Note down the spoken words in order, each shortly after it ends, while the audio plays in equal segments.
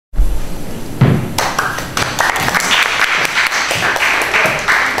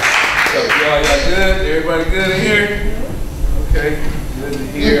y'all good? Everybody good in here? Okay, good to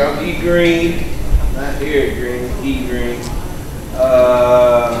hear. I'm E.Green. Not E.Green, E.Green.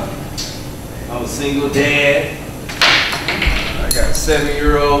 I'm a single dad. I got a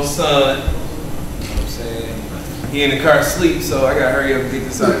 7-year-old son. You know what I'm saying? He in the car asleep, so I gotta hurry up and get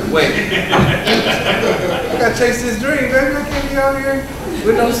this out of the way. I gotta chase this dream, baby. I can't be out here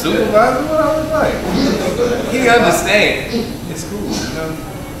with no supervisor. What I look like? He understand. It's cool, you know?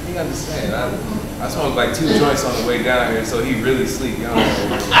 He understand. I smoked like 2 joints on the way down here, so he really sleep. You know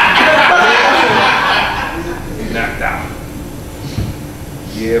what I'm saying? He knocked out.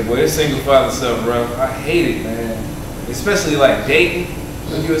 Yeah, boy, this single father stuff rough. I hate it, man. Especially like dating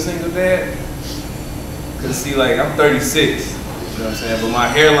when you're a single dad. Cause see, like I'm 36, you know what I'm saying, but my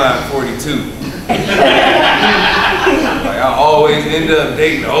hairline 42. Like I always end up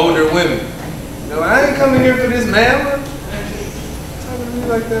dating older women. You know, I ain't coming here for this man. What talking to me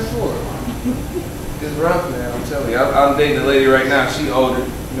like that for? It's rough, man. I'm telling you. I'm dating a lady right now. She older.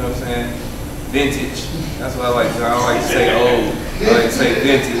 You know what I'm saying? Vintage. That's what I like. I don't like to say old. I like to say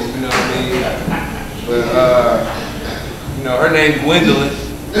vintage. You know what I mean? But you know, her name's Gwendolyn.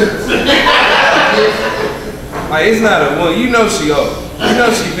 Like, it's not a woman, you know she old. You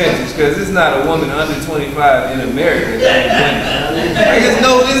know she vintage, because it's not a woman under 25 in America named Gwendolyn. Like,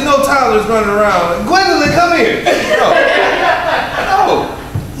 there's no toddlers running around. Like, Gwendolyn, come here. No,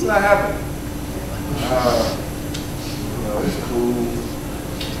 it's not happening. You know, it's cool.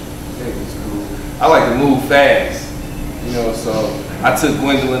 I think it's cool. I like to move fast, you know, so I took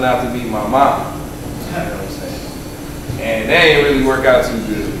Gwendolyn out to meet my mom. You know what I'm saying? And that ain't really work out too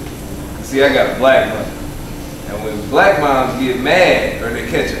good. See, I got a black mom. And when black moms get mad or they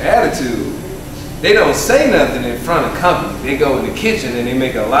catch an attitude, they don't say nothing in front of company. They go in the kitchen and they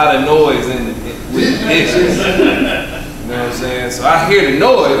make a lot of noise with the dishes. You know what I'm saying? So I hear the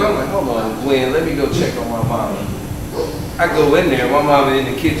noise. I'm like, hold on, Gwen, let me go check on my mama. I go in there, my mama in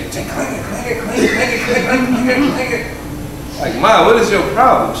the kitchen, clank it. Like, Mom, what is your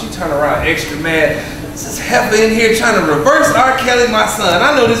problem? She turned around extra mad. This heifer in here trying to reverse R. Kelly, my son.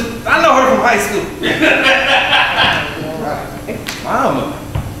 I know her from high school. Right. Mama.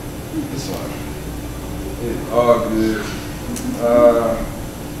 It's all good.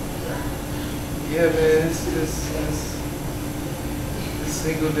 Yeah, man, this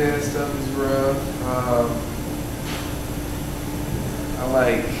single dad stuff is rough.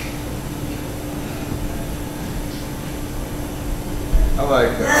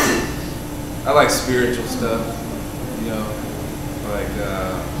 I like spiritual stuff, you know. Like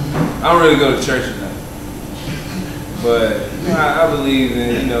I don't really go to church or nothing, but you know, I believe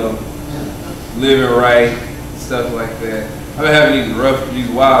in, you know, living right, stuff like that. I've been having these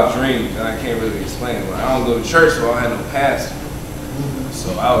wild dreams, and I can't really explain it. Like, I don't go to church, so I had no pastor.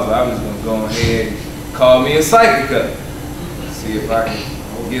 So I was gonna go ahead and call me a psychic up, see if I can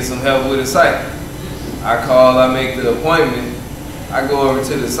get some help with a psychic. I make the appointment. I go over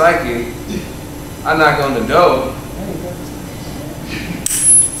to the psychic. I knock on the door.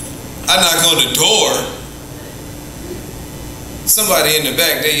 Somebody in the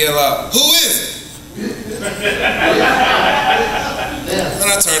back, they yell out, "Who is it?" And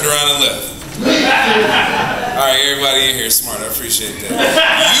I turned around and left. All right, everybody in here is smart. I appreciate that. You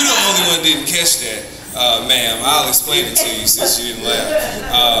the only one didn't catch that, ma'am. I'll explain it to you since you didn't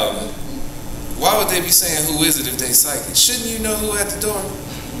laugh. Why would they be saying who is it if they psychic? Shouldn't you know who at the door?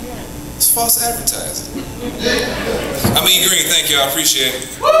 It's false advertising. I'm E.Green. Thank you. I appreciate it.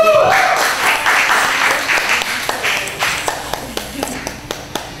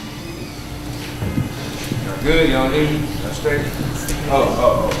 Y'all good? Y'all need me? Y'all straight?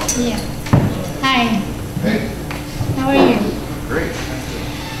 Oh. Yeah. Hi. Hey. How are you? Great.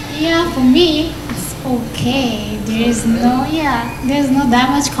 Yeah, for me, it's okay. There's no that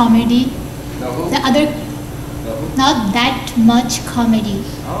much comedy. No who? Not that much comedy.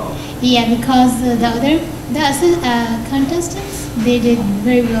 Oh. Yeah, because the contestants, they did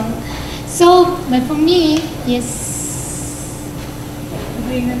very well. So, but for me, yes.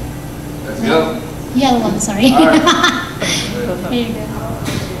 Let's go. Yellow one, sorry. All right. Here you go.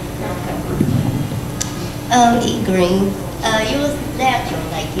 E.Green. You was natural,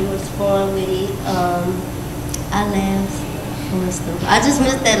 like you was born with it. I laughed and stuff. I just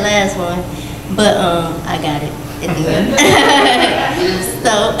missed that last one, but I got it at the end.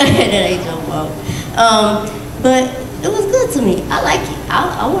 So that ain't your fault. But it was good to me. I like it.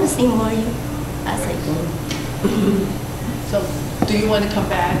 I want to see more of you. I say good. So, do you want to come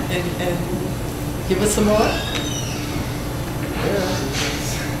back and give us some more? Yeah.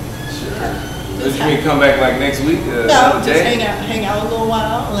 Sure. Does you mean come back like next week? No, just hang out a little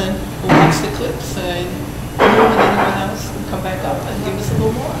while and we'll watch the clips and you and anyone else can come back up and give us a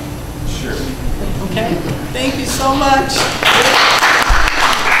little more. Sure. Okay? Thank you so much.